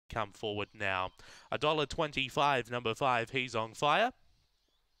come forward now. $1.25, number 5, He's on Fire.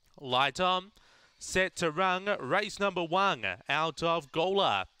 Light on. Set to run. Race number 1 out of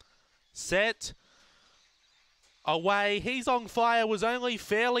Gawler. Set. Away, He's on Fire was only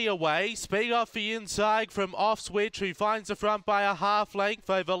fairly away. Speed off the inside from Off Switch, who finds the front by a half length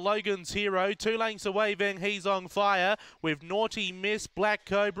over Logan's Hero. 2 lengths away then He's on Fire with Naughty Miss, Black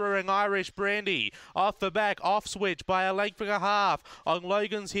Cobra and Irish Brandy. Off the back, Off Switch by a length and a half on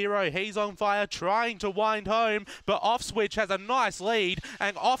Logan's Hero. He's on Fire trying to wind home, but Off Switch has a nice lead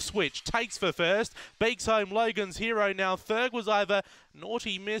and Off Switch takes the first. Beaks home Logan's Hero. Now third was either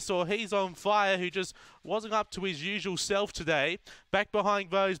Naughty Miss or He's on Fire, who just wasn't up to his usual self today. Back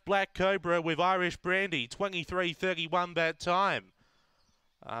behind those, Black Cobra with Irish Brandy, 23.31 that time.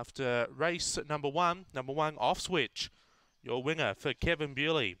 After race number 1, Off Switch, your winner for Kevin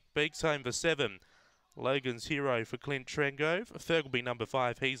Bewley. Beaks home for 7, Logan's Hero for Clint Trengove. Third will be number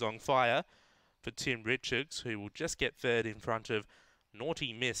 5, He's on Fire for Tim Richards, who will just get third in front of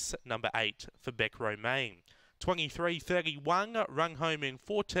Naughty Miss, number 8 for Beck Romaine. 23.31, run home in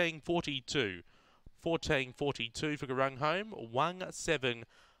 14.42. 14.42 for the run home.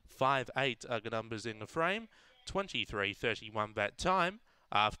 1.758 are the numbers in the frame. 23.31 that time.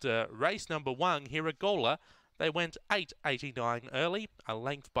 After race number 1 here at Gawler, they went 8.89 early, a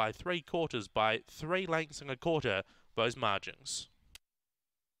length by 3/4 by 3 lengths and a quarter, those margins.